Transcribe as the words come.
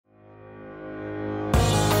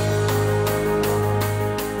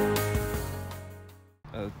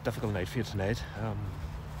difficult night for you tonight.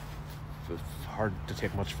 Hard to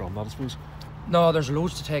take much from that, I suppose. No, there's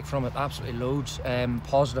loads to take from it, absolutely loads,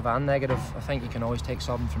 positive and negative. I think you can always take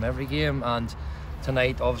something from every game, and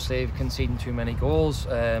tonight obviously conceding too many goals,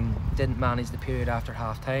 didn't manage the period after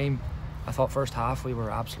half time. I thought first half we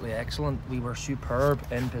were absolutely excellent, we were superb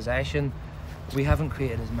in possession. We haven't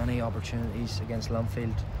created as many opportunities against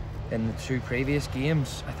Linfield in the 2 previous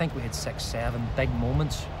games. I think we had 6-7 big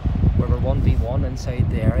moments where we're 1v1 inside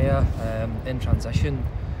the area, in transition.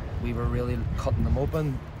 We were really cutting them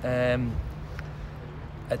open.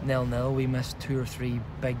 At 0-0 we missed 2 or 3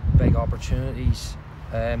 big opportunities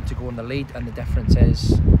to go in the lead, and the difference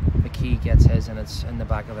is McKee gets his and it's in the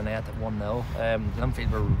back of the net at 1-0.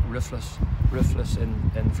 Linfield were ruthless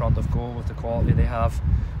in front of goal with the quality they have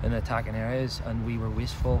in attacking areas, and we were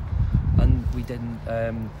wasteful, and we didn't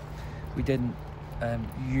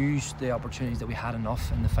use the opportunities that we had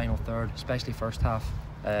enough in the final third, especially first half.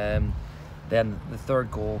 Then the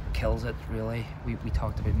third goal kills it, really. We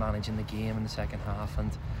talked about managing the game in the second half,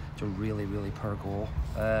 and it's a really poor goal.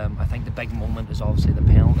 I think the big moment is obviously the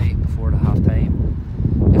penalty before the half time.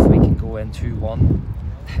 If we can go in 2-1,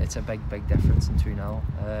 it's a big difference in 2-0.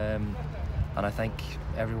 And I think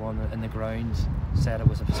everyone in the ground said it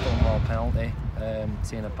was a stonewall penalty.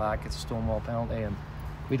 Seeing it back, it's a stonewall penalty, and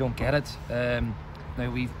we don't get it.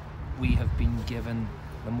 Now we have been given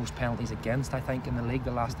the most penalties against, I think, in the league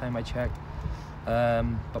the last time I checked,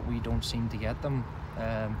 but we don't seem to get them.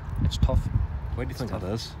 It's tough. Why do you think that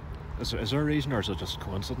is? Is there a reason, or is it just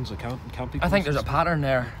coincidence? It can't be coincidence? I think there's a pattern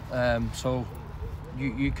there. So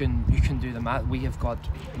you can do the math. We have got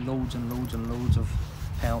loads of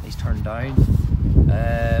penalties turned down,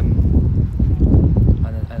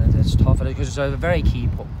 and it's tough because it's a very key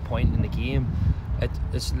point in the game.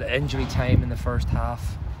 It's the injury time in the first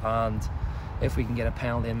half, and if we can get a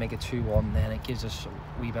penalty and make it 2-1, then it gives us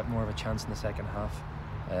a wee bit more of a chance in the second half.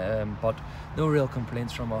 But no real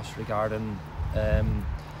complaints from us regarding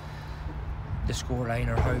the scoreline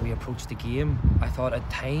or how we approached the game. I thought at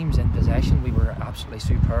times in possession we were absolutely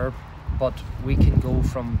superb, but we can go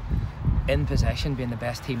from in possession being the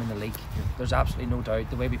best team in the league. There's absolutely no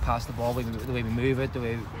doubt. The way we pass the ball, the way we move it, the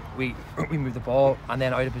way we move the ball, and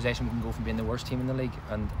then out of possession we can go from being the worst team in the league,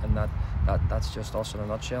 and that's just us in a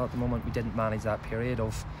nutshell at the moment. We didn't manage that period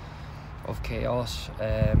of chaos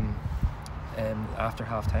after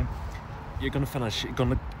half time. You're going to finish, you're going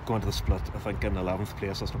to go into the split, I think, in 11th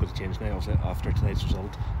place. That's not going to change now, obviously, after tonight's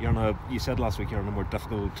result. You said last week you're on a more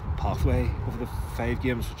difficult pathway over the 5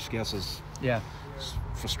 games, which I guess is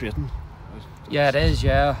frustrating. Yeah, it is,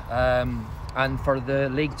 yeah. And for the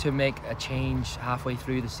league to make a change halfway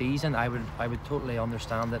through the season, I would totally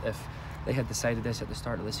understand it if they had decided this at the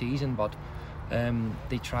start of the season, but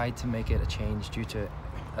they tried to make it a change due to,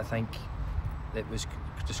 I think it was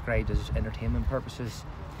described as entertainment purposes,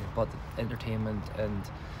 but entertainment and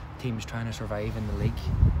teams trying to survive in the league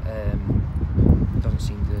doesn't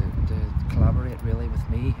seem to collaborate really with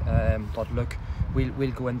me. But look,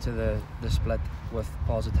 we'll go into the split with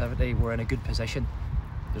positivity. We're in a good position.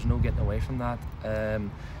 There's no getting away from that.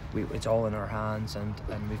 It's all in our hands, and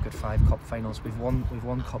we've got 5 cup finals. We've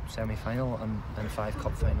won cup semi-final and 5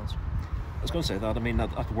 cup finals. I was going to say that. I mean,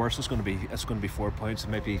 at worst, it's going to be 4 points,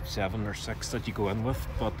 and maybe 7 or 6 that you go in with.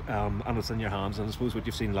 But and it's in your hands. And I suppose what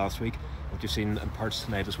you've seen last week, what you've seen in parts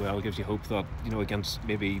tonight as well, gives you hope that, you know, against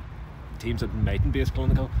maybe teams that mightn't be as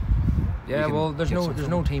clinical. Yeah, well, there's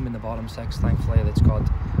no team in the bottom 6, thankfully, that's got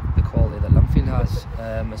the quality that Linfield has,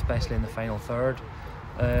 especially in the final third.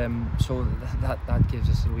 So that gives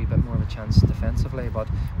us a wee bit more of a chance defensively, but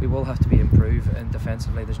we will have to be improved and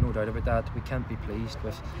defensively, there's no doubt about that. We can't be pleased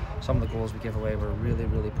with some of the goals we give away. We're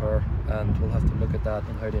really poor, and we'll have to look at that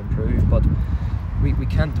and how to improve, but we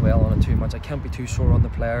can't dwell on it too much. I can't be too sore on the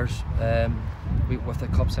players. With the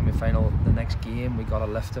cup semi-final, the next game, we got to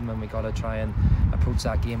lift them, and we got to try and approach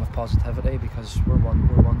that game with positivity, because we're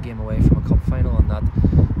one game away from a cup final, and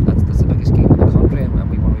that's the biggest game in the country.